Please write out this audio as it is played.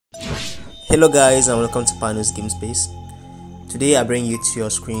Hello guys and welcome to Pinus Game Space. Today I bring you to your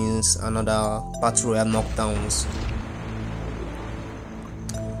screens another Battle Royale knockdowns.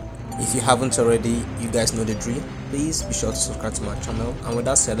 If you haven't already, you guys know the drill. Please be sure to subscribe to my channel, and with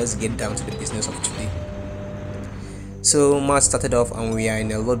that said, let's get down to the business of today. So match started off and we are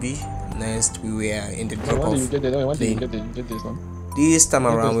in a lobby. Next we were in the drop off plane. This time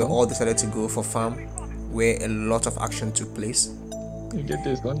around we all decided to go for farm where a lot of action took place. You get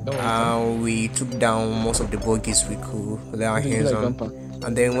this done. We took down most of the bogies we could lay our hands on,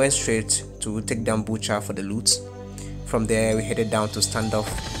 and then went straight to take down Butcher for the loot. From there we headed down to standoff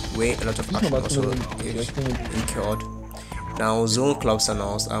where a lot of action also incurred. Now zone clubs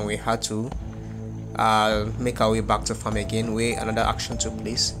announced and we had to make our way back to farm again where another action took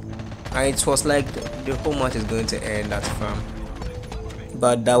place, and it was like the whole match is going to end at farm,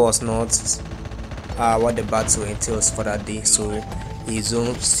 but that was not what the battle entails for that day. So his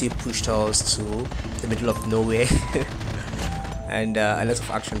zone still pushed us to the middle of nowhere and a lot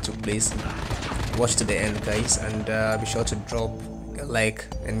of action took place. Watch to the end guys, and be sure to drop a like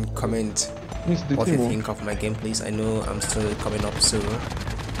and comment what you think of my gameplays. I know I'm still coming up soon.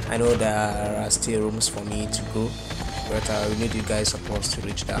 I know there are still rooms for me to go, but we need you guys' support to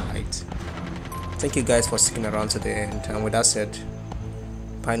reach that height. Thank you guys for sticking around to the end, and with that said,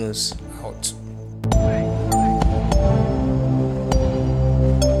 Pinus out.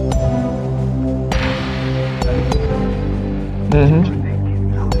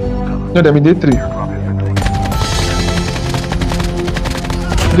 No, they're in day 3.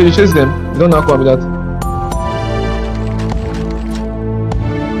 Okay, you chase them. You don't know how with that.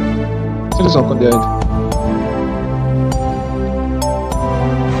 See this one on their head.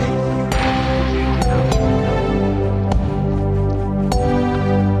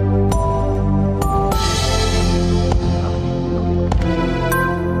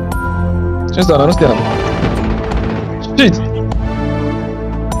 Chase down, I don't stand. Shit!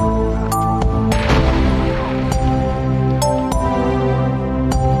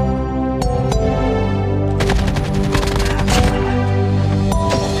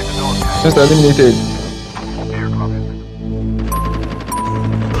 Just eliminated.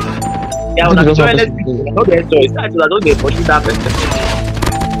 Yeah, I don't get joy. I don't get pushing that person.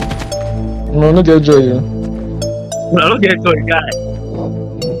 No, no get joy. I don't get joy, guy.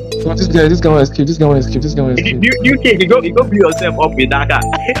 So this guy will escape. This guy will escape. You can't go blow yourself up with that guy.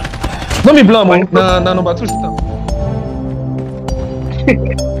 Don't be blow, man. Nah, number 2 shoot him.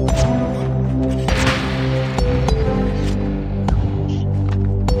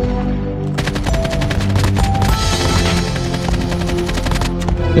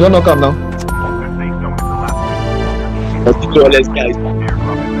 You don't knock him now. Let's guys.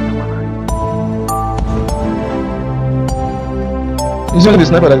 He's going to be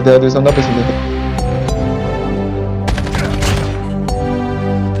sniper like that. There's another person there.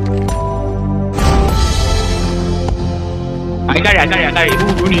 I carry.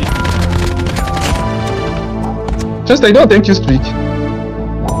 Who need? Just like, don't thank you streak.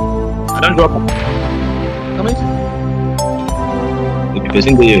 I don't drop. How many?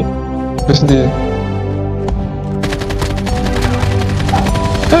 Person there.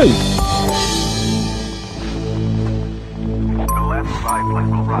 Hey!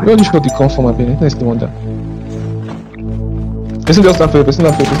 Where did you got the come from, my penny? That's the wonder. Person just stand for person.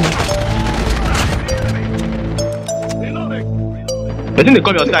 Person they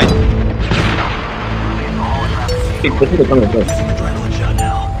come your side. Person they come your side.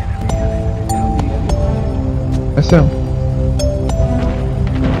 I see him.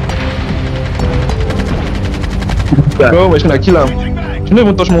 Bro, machine, I kill him. She don't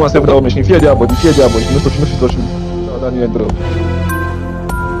even touch me myself without machine. Fear their body. She don't touch me. No, that ain't drop.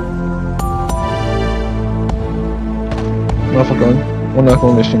 No, fuck on. One knock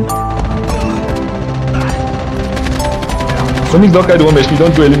on machine. When you don't carry the one machine,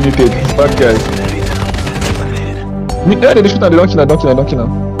 don't do eliminated. Bad guys. Yeah, they shoot and they don't kill him.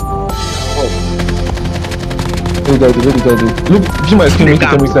 Hey guys. Look, see my screen, make it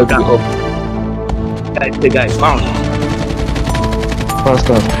come inside to up. The guy, bounce.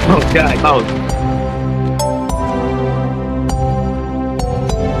 Faster. Bounce.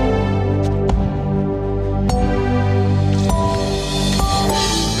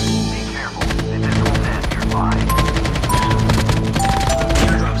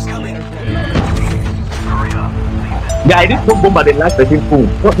 Yeah, this bomb by the last person boom.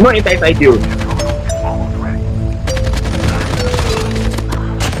 Not inside you.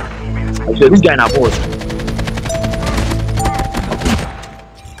 Actually, this guy in a boat.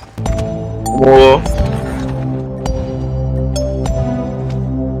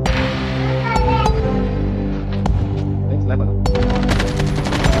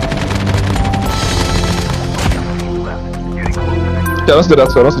 I don't see that.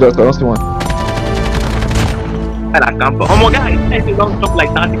 I don't see one. And I can't. Oh my god, I don't stop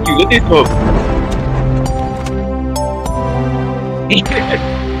like 30 kills. Let it stop.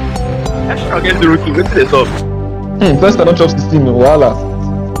 I should get the rookie. Let it stop. First I don't chop 16. Voila.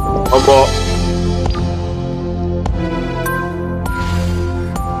 Oh god.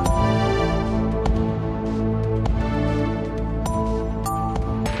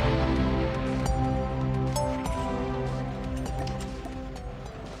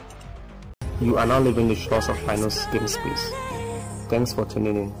 You are now leaving the shores of Pinus game space. Thanks for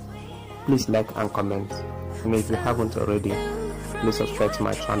tuning in. Please like and comment. And if you haven't already, please subscribe to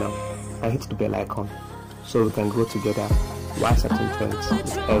my channel and hit the bell icon so we can grow together while setting trends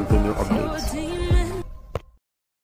with every new update.